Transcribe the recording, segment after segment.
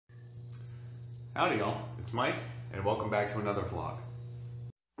Howdy y'all, it's Mike, and welcome back to another vlog.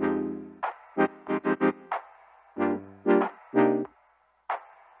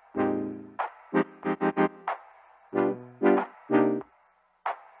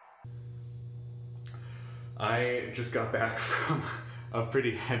 I just got back from a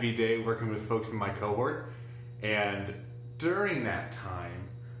pretty heavy day working with folks in my cohort, and during that time,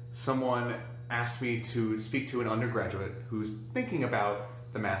 someone asked me to speak to an undergraduate who's thinking about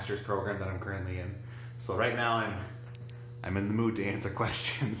the master's program that I'm currently in. So right now I'm in the mood to answer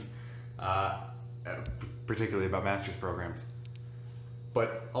questions, particularly about master's programs.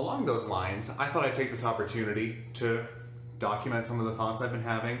 But along those lines, I thought I'd take this opportunity to document some of the thoughts I've been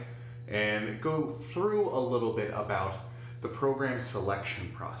having and go through a little bit about the program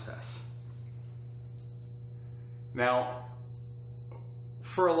selection process. Now,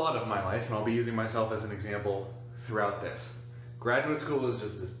 for a lot of my life, and I'll be using myself as an example throughout this, graduate school is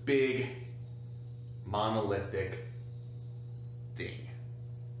just this big, monolithic thing.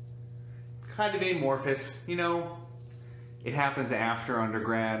 Kind of amorphous, you know, it happens after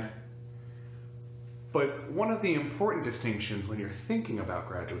undergrad. But one of the important distinctions when you're thinking about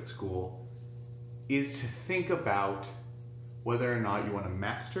graduate school is to think about whether or not you want a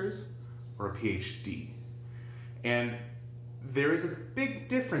master's or a PhD. And there is a big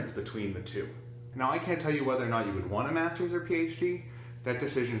difference between the two. Now, I can't tell you whether or not you would want a master's or PhD. That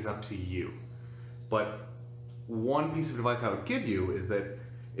decision is up to you. But one piece of advice I would give you is that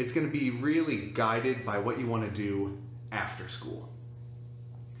it's going to be really guided by what you want to do after school.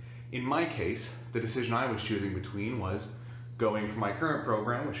 In my case, the decision I was choosing between was going for my current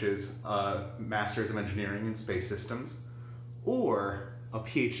program, which is a Master's of Engineering in Space Systems, or a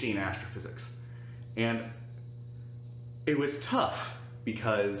PhD in Astrophysics. And it was tough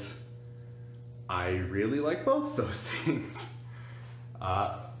because I really like both those things.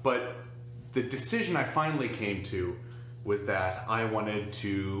 But the decision I finally came to was that I wanted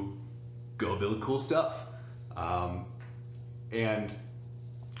to go build cool stuff. And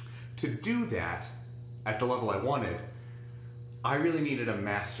to do that at the level I wanted, I really needed a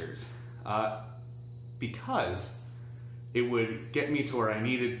master's because it would get me to where I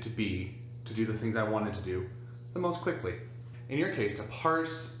needed to be to do the things I wanted to do the most quickly. In your case, to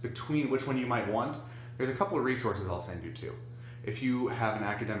parse between which one you might want, there's a couple of resources I'll send you to. If you have an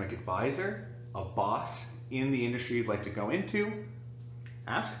academic advisor, a boss in the industry you'd like to go into,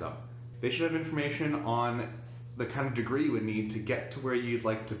 ask them. They should have information on the kind of degree you would need to get to where you'd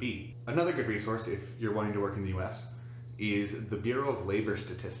like to be. Another good resource, if you're wanting to work in the US, is the Bureau of Labor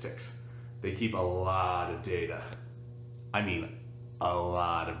Statistics. They keep a lot of data. I mean, a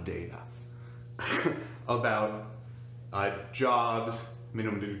lot of data about jobs,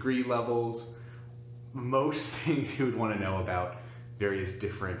 minimum degree levels, most things you would want to know about various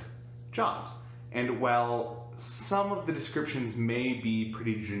different jobs. And while some of the descriptions may be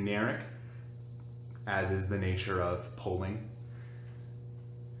pretty generic, as is the nature of polling,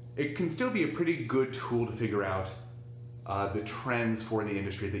 it can still be a pretty good tool to figure out the trends for the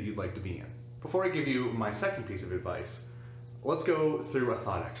industry that you'd like to be in. Before I give you my second piece of advice, let's go through a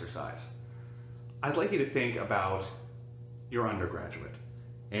thought exercise. I'd like you to think about your undergraduate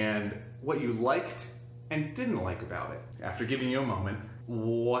and what you liked and didn't like about it. After giving you a moment,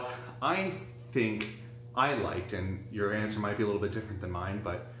 what I think I liked, and your answer might be a little bit different than mine,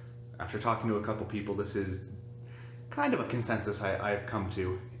 but after talking to a couple people, this is kind of a consensus I've come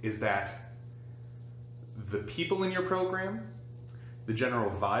to, is that the people in your program, the general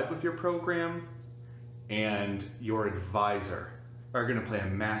vibe of your program, and your advisor are going to play a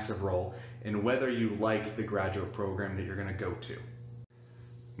massive role in whether you like the graduate program that you're going to go to.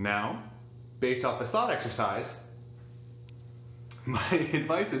 Now, based off this thought exercise, my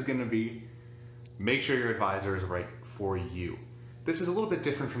advice is going to be make sure your advisor is right for you. This is a little bit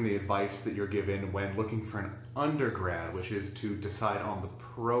different from the advice that you're given when looking for an undergrad, which is to decide on the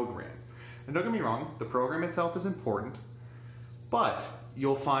program. And don't get me wrong, the program itself is important, but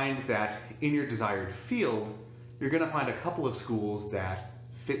you'll find that in your desired field, you're going to find a couple of schools that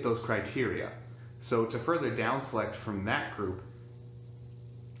fit those criteria. So to further down select from that group,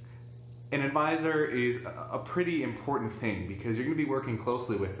 an advisor is a pretty important thing because you're going to be working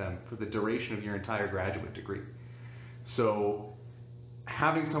closely with them for the duration of your entire graduate degree. So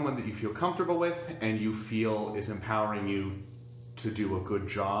having someone that you feel comfortable with and you feel is empowering you to do a good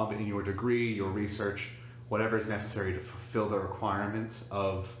job in your degree, your research, whatever is necessary to fulfill the requirements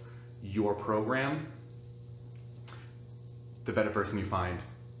of your program, the better person you find,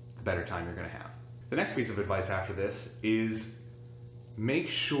 the better time you're going to have. The next piece of advice after this is make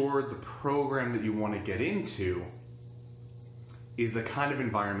sure the program that you want to get into is the kind of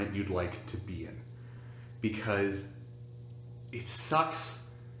environment you'd like to be in. Because it sucks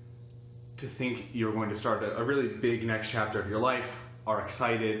to think you're going to start a really big next chapter of your life, are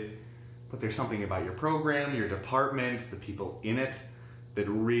excited, but there's something about your program, your department, the people in it that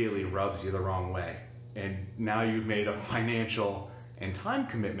really rubs you the wrong way. And now you've made a financial and time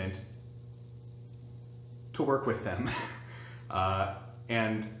commitment to work with them.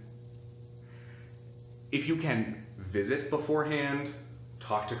 And if you can visit beforehand,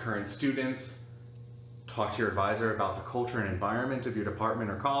 talk to current students, talk to your advisor about the culture and environment of your department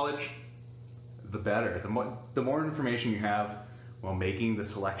or college, the better. The more information you have while making the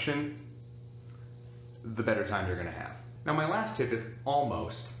selection, the better time you're gonna have. Now my last tip is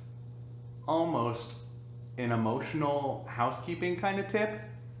almost an emotional housekeeping kind of tip,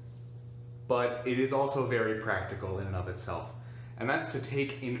 but it is also very practical in and of itself. And that's to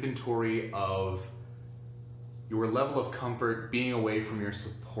take inventory of your level of comfort being away from your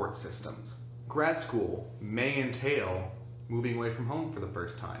support systems. Grad school may entail moving away from home for the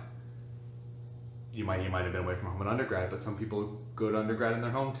first time. You might have been away from home in undergrad, but some people go to undergrad in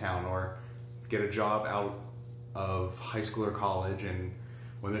their hometown or get a job out of high school or college, and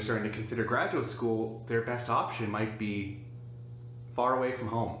when they're starting to consider graduate school, their best option might be far away from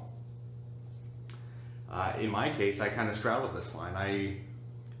home. In my case, I kind of straddled this line. I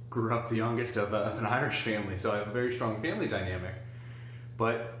grew up the youngest of an Irish family, so I have a very strong family dynamic.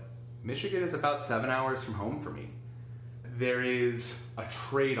 But Michigan is about 7 hours from home for me. There is a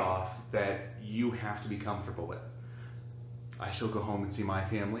trade-off that you have to be comfortable with. I still go home and see my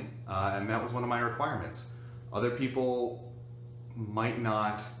family, and that was one of my requirements. Other people might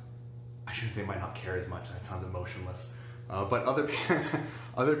not, I shouldn't say might not care as much, that sounds emotionless, but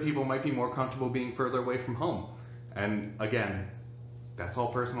other people might be more comfortable being further away from home. And again, that's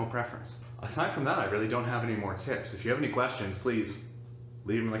all personal preference. Aside from that, I really don't have any more tips. If you have any questions, please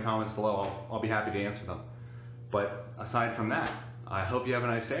leave them in the comments below. I'll be happy to answer them. But aside from that, I hope you have a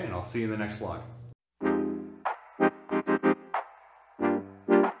nice day, and I'll see you in the next vlog.